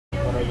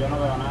Hey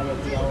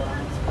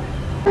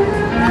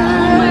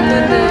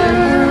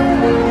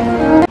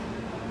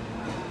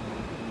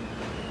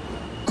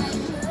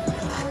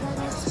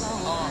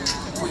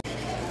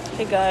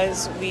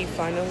guys, we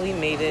finally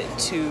made it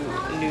to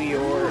New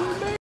York.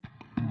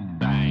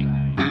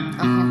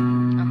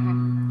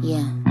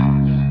 Yeah.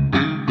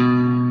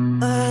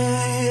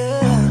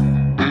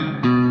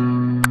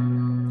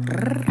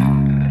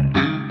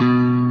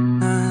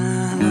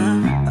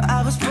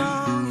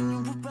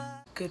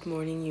 Good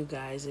morning, you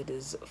guys. It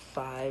is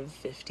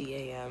 5:50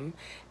 a.m.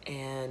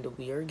 and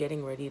we are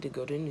getting ready to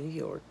go to New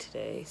York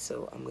today,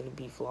 so I'm gonna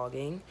be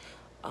vlogging.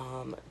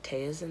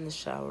 Taya's in the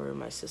shower,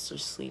 my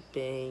sister's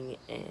sleeping,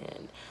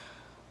 and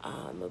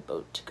I'm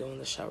about to go in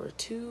the shower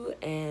too.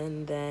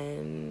 And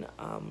then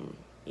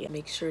yeah,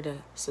 make sure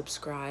to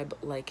subscribe,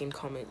 like, and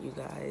comment, you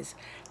guys.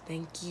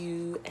 Thank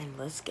you, and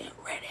let's get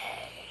ready.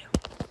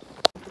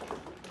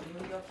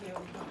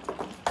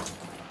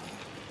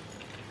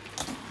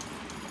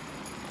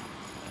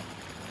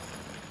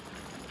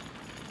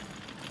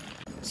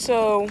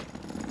 So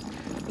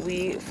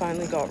we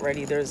finally got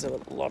ready. There's a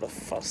lot of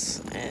fuss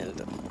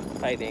and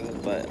fighting,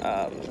 but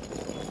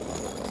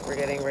we're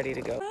getting ready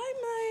to go. Hi,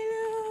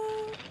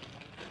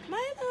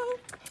 Milo.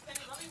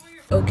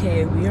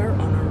 Okay, we are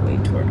on our way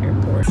to our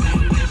airport.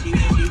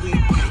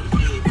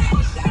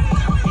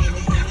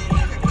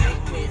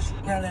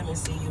 Now let me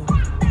see you.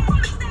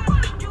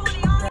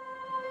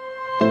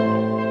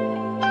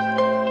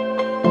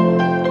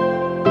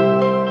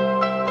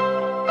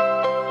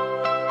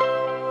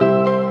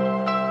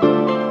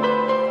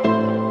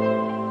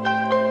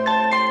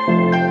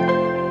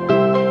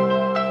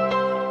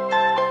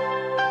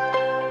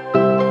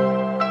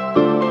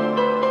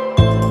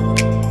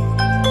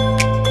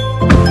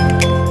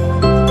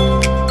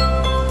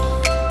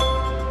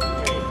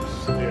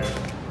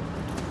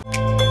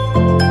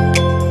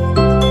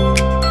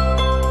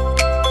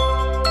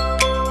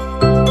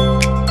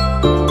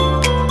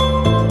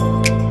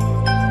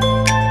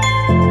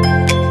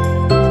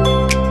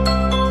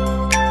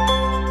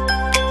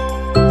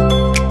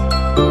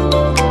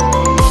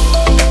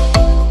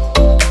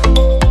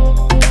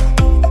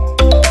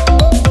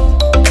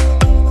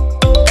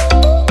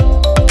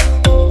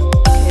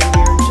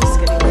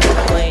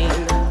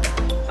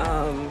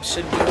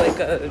 Should be like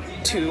a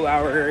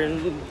 2-hour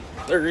and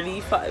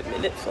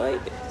 35-minute flight,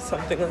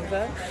 something like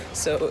that,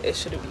 so it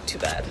shouldn't be too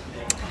bad.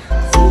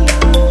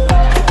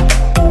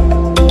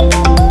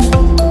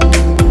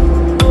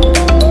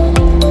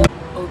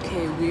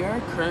 Okay, we are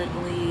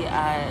currently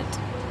at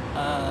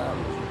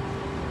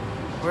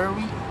where are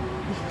we?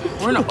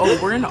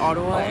 We're in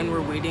Ottawa, and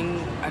we're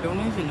waiting. I don't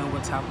even know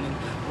what's happening.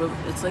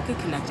 It's like a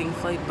connecting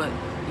flight, but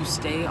you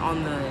stay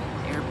on the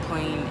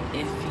airplane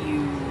if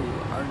you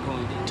are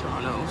going to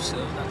Toronto, so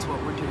that's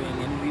what we're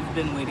doing. And we've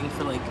been waiting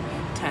for like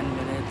 10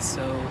 minutes,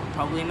 so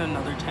probably in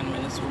another 10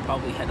 minutes we'll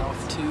probably head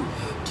off to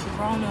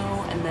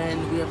Toronto, and then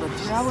we have a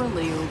 3-hour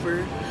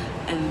layover,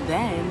 and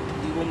then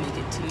we will make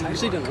it to New York. I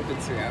actually don't know if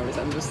it's 3 hours,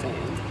 I'm just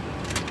saying.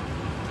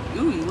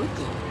 Ooh, you look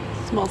good.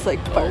 It smells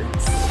like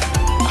farts.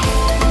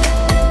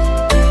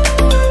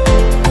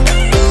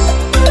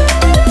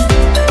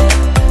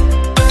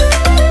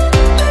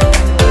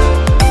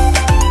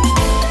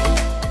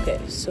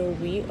 So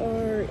we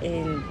are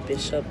in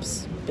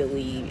Bishop's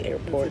Billy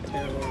Airport.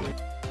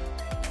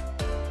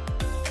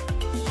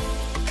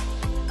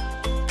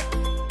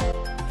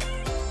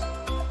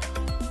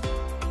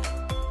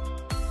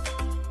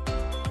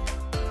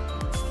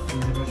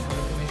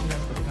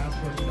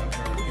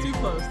 Too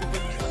close.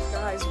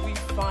 Guys, we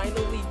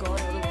finally got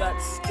out of that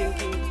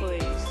stinking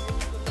place.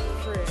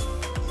 Frick.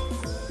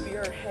 We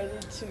are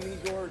headed to New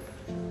York.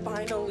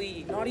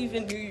 Finally. Not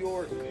even New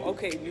York.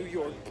 Okay, New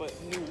York, but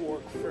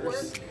Newark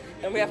first.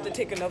 And we have to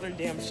take another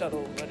damn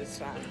shuttle, but it's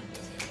fine.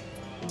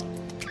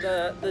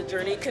 The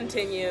journey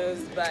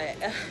continues, but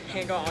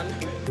hang on.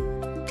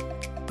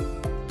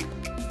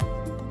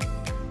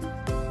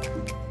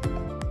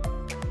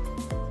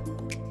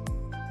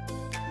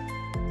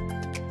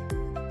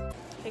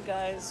 Hey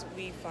guys,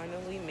 we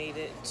finally made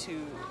it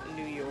to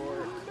New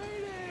York.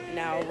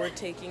 Now we're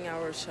taking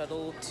our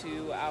shuttle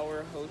to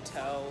our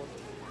hotel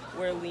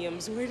where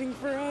Liam's waiting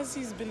for us.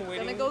 He's been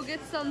waiting. Gonna go get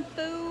some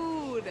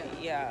food.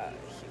 Yeah,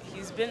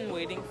 he's been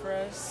waiting for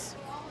us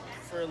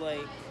for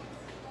like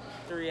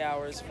 3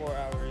 hours, 4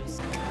 hours.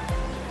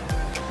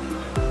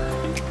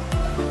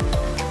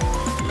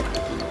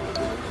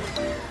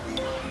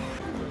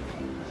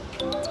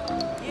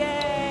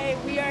 Yay,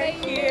 we are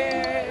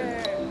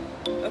here.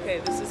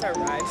 Okay, this is our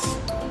ride.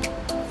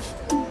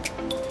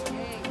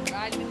 Hey,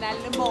 riding in that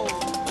limo.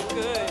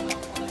 Good.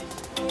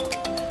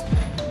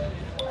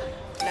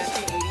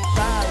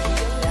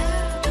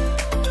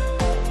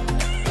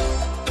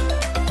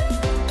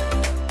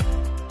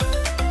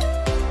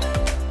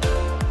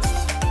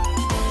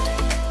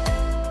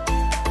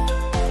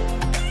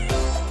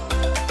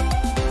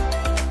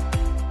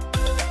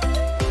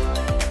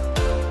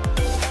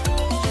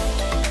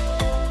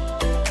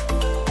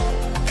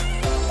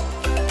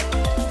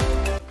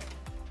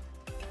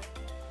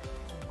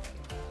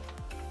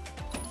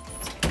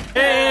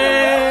 Hey!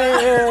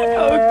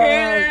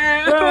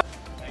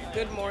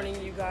 Good morning,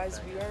 you guys.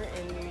 We are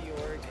in New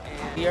York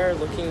and we are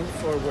looking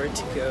for where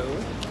to go.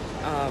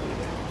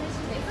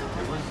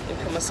 And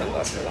put my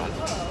sunglasses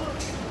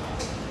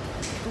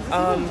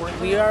on.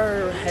 We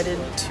are headed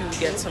to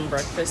get some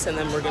breakfast and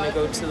then we're gonna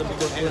go to the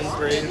Brooklyn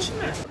Bridge.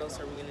 What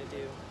else are we gonna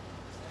do?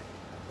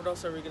 What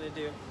else are we gonna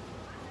do?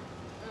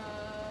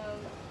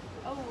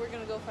 Oh, we're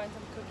gonna go find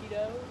some cookie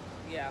dough.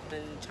 Yeah,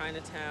 in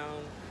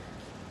Chinatown.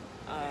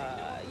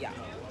 Yeah.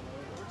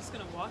 We're just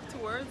gonna walk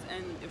towards,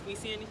 and if we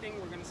see anything,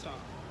 we're gonna stop.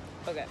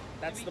 Okay,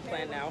 that's the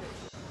plan now.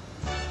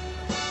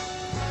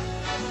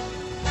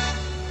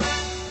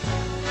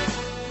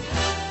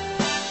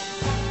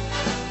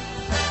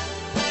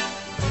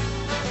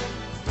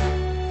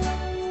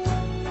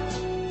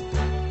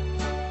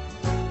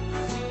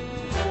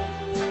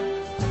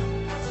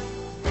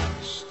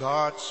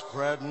 Start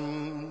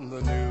spreading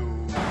the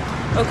news.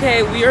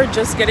 Okay, we are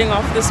just getting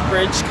off this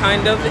bridge,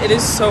 kind of. It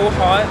is so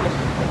hot.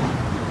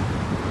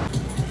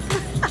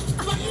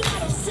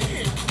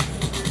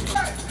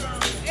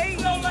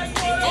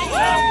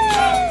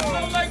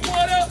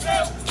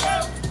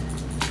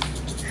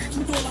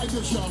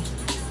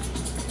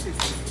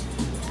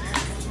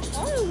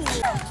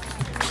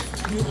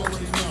 You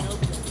already know.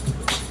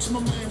 To my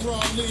man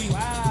Rob Lee.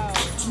 Wow.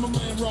 To my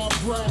man Rob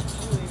Brack.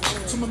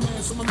 To my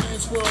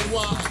man's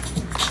worldwide.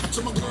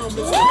 To my girl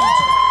Miss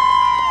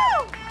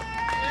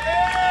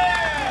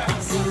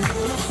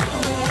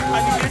I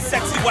need this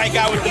sexy white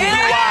guy with the blue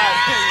eyes.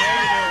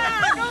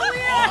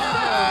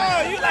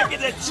 Oh, you like it,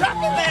 the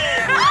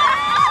chocolate.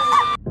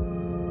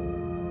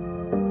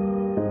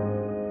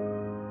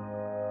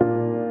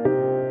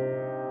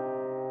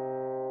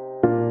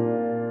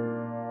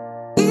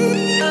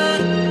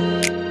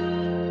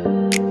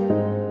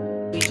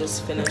 We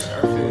just finished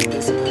our food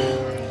basically.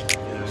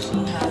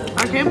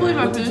 I can't believe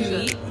I finished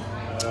it.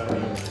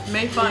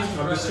 Made fun.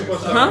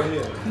 Huh?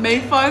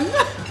 Made fun.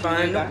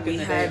 Fun. We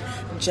had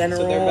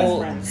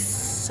General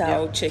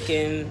Tso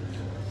chicken.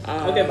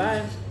 Okay,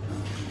 bye.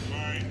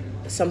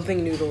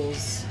 Something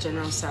noodles.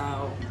 General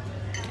Tso.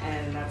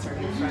 And that's our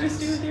new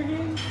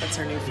friend. That's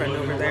our new friend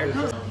over there.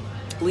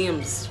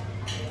 Liam's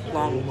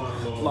long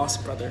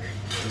lost brother.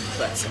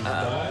 But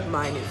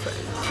my new friend.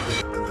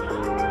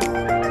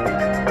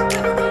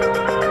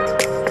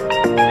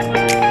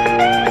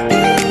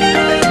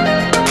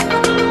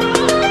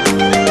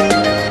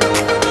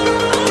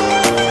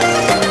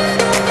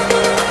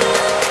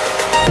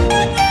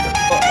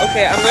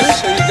 Okay, I'm going to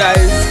show you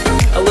guys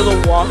a little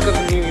walk of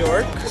New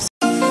York. Is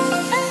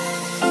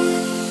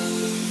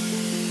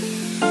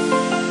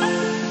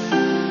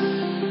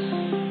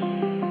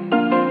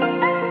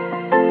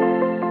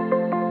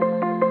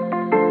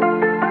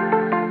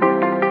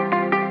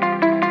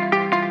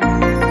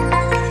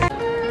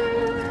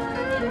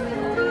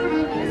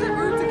it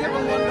rude to give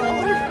him $1?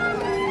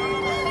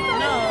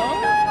 No.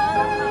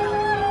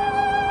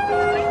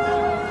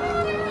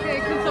 Okay,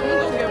 can someone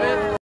go give it?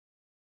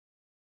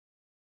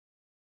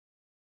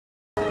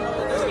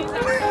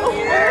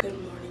 Good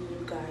morning,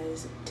 you guys.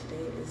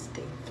 Today is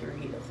day 3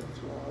 of the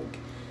vlog.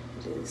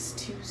 It is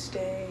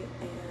Tuesday,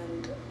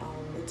 and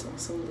it's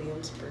also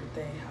Liam's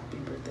birthday. Happy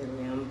birthday,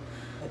 Liam!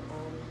 But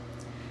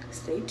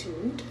stay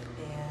tuned,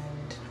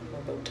 and I'm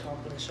about to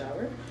hop in the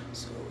shower.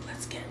 So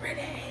let's get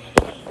ready.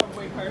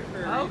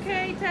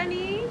 Okay,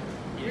 Tenny.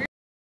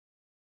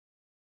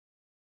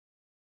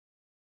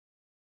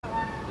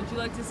 Would you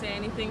like to say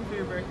anything for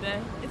your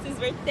birthday? It's his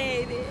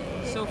birthday.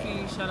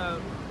 Sophie, shut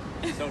up.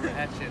 So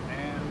ratchet,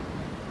 man.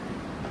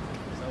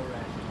 So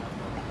ratchet.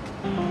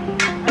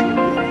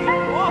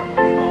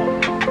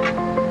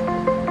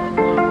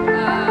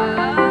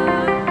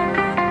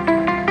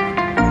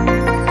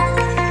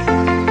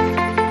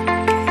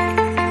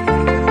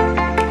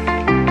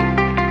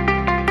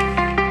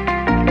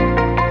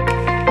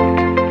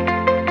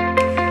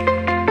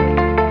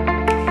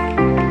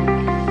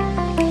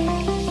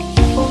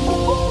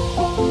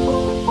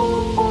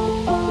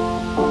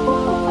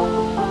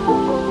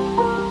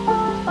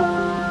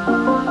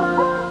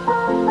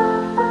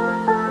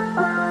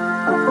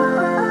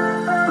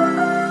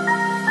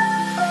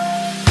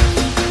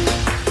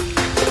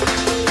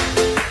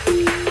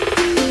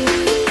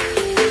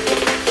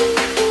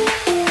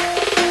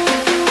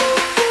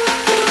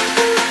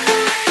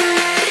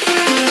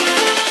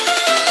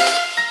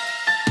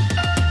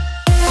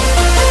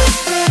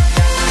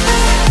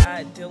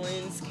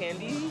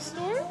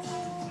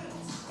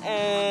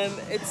 And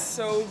it's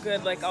so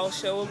good. Like, I'll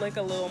show like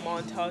a little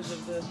montage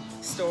of the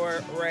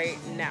store right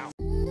now.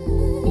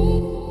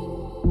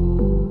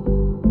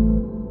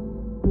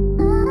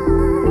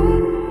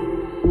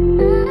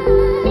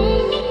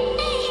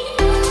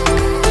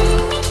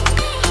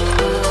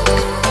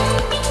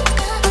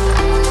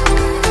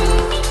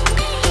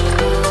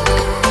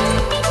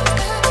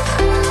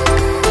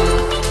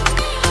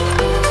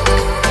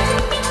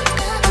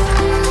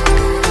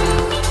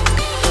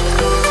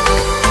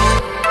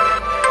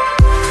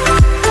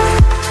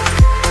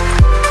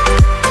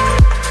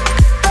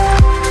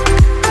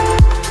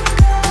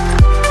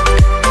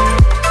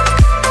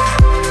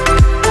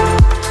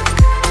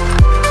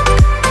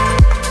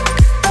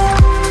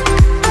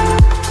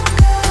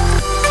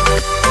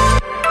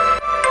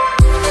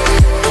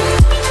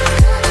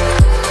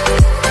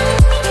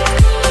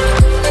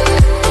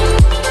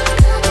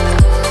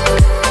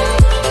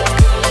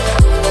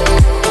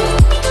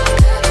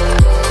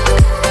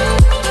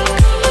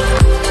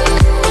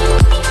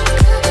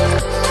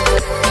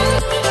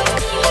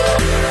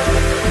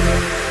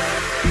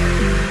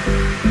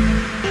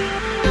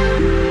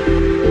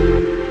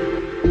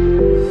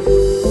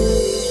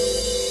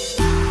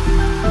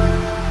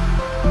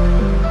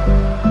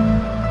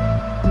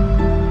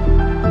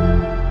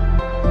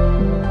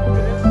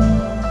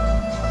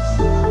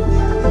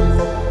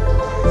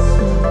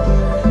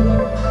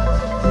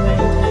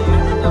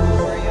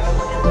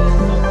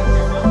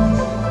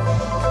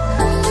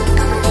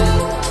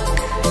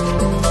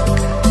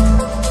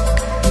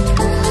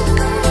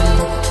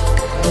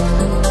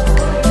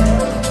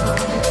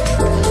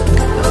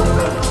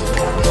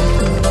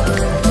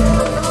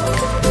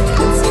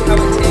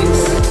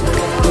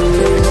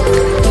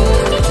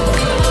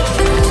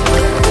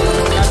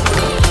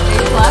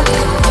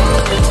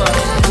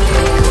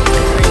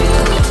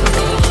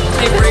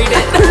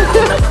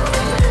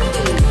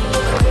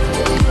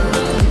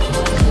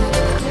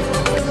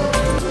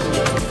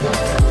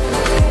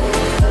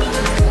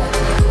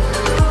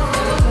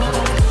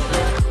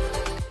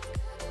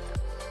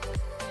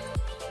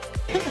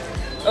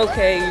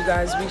 Okay, you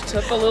guys, we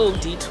took a little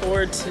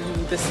detour to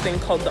this thing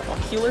called the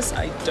Oculus.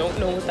 I don't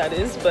know what that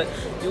is, but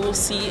you will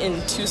see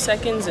in 2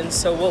 seconds, and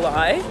so will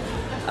I.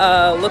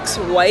 Looks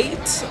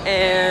white,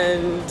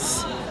 and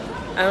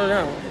I don't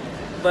know,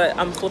 but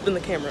I'm flipping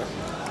the camera.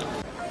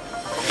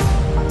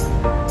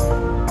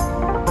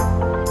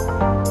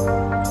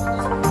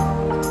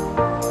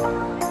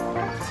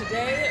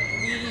 Today,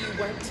 we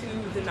went to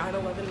the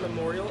 9/11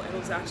 memorial, and it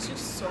was actually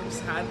so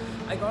sad.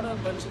 I got a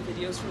bunch of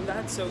videos from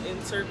that, so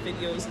insert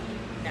videos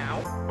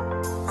now.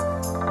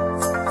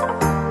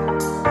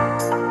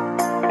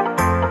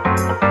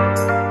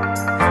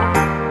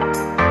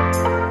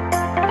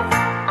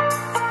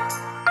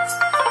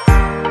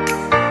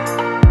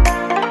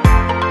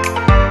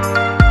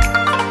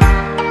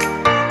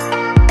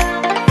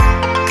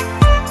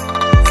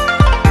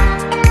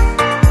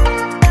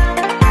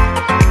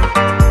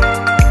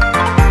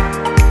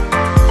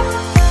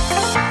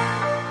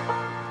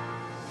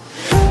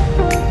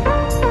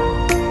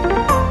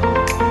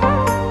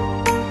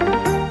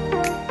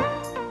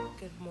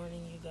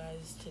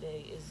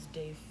 Today is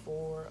day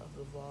 4 of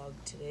the vlog.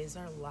 Today's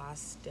our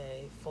last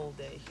day, full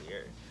day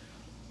here.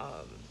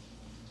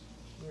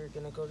 We're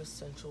gonna go to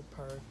Central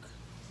Park.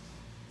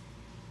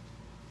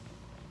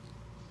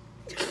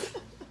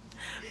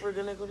 We're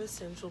gonna go to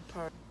Central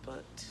Park,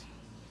 but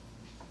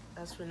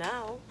as for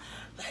now,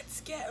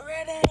 let's get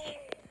ready.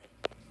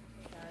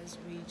 Guys,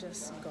 we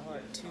just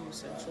got to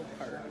Central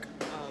Park.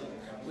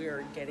 We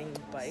are getting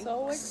bikes.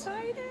 So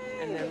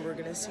excited! And then we're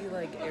gonna see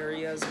like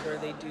areas where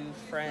they do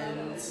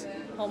Friends,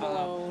 Home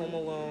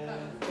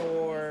Alone,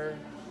 Thor,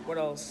 what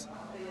else?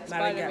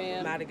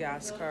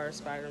 Madagascar,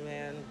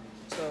 Spider-Man.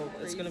 So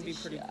it's gonna be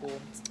pretty cool.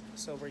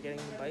 So we're getting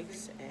the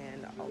bikes,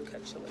 and I'll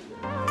catch you later.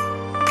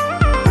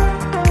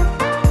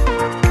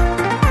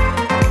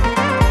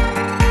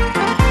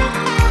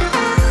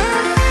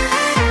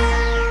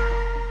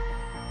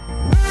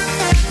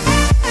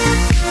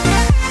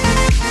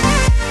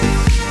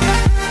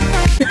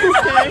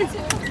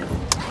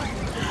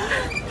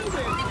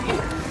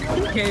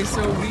 Okay,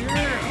 so we're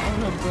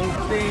on a boat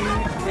thing,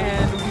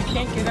 and we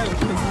can't get out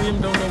because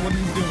Liam don't know what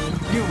he's doing.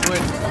 You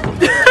would.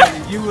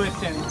 You would,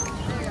 Jenny.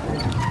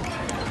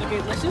 Okay,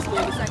 let's just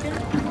wait a second.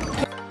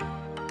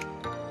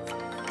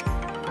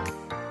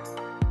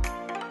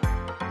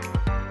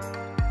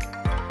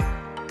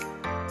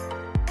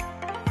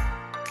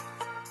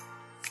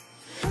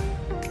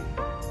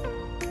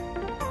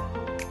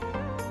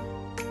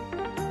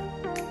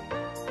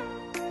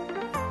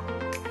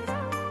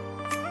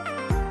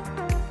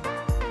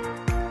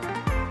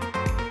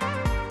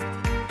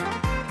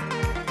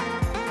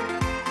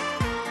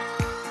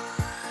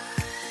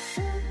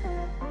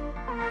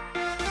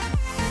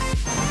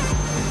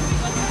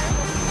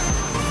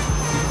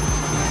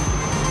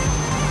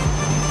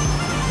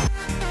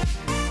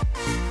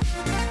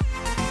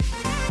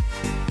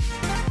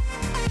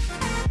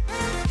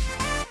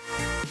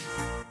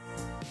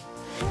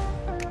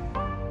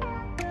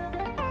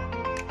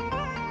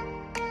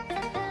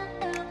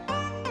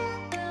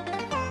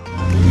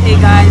 Hey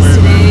guys,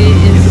 today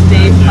is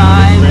day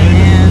 5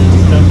 and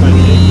we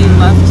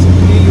left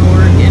New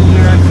York and we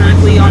are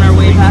currently on our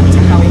way back to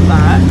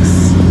Halifax.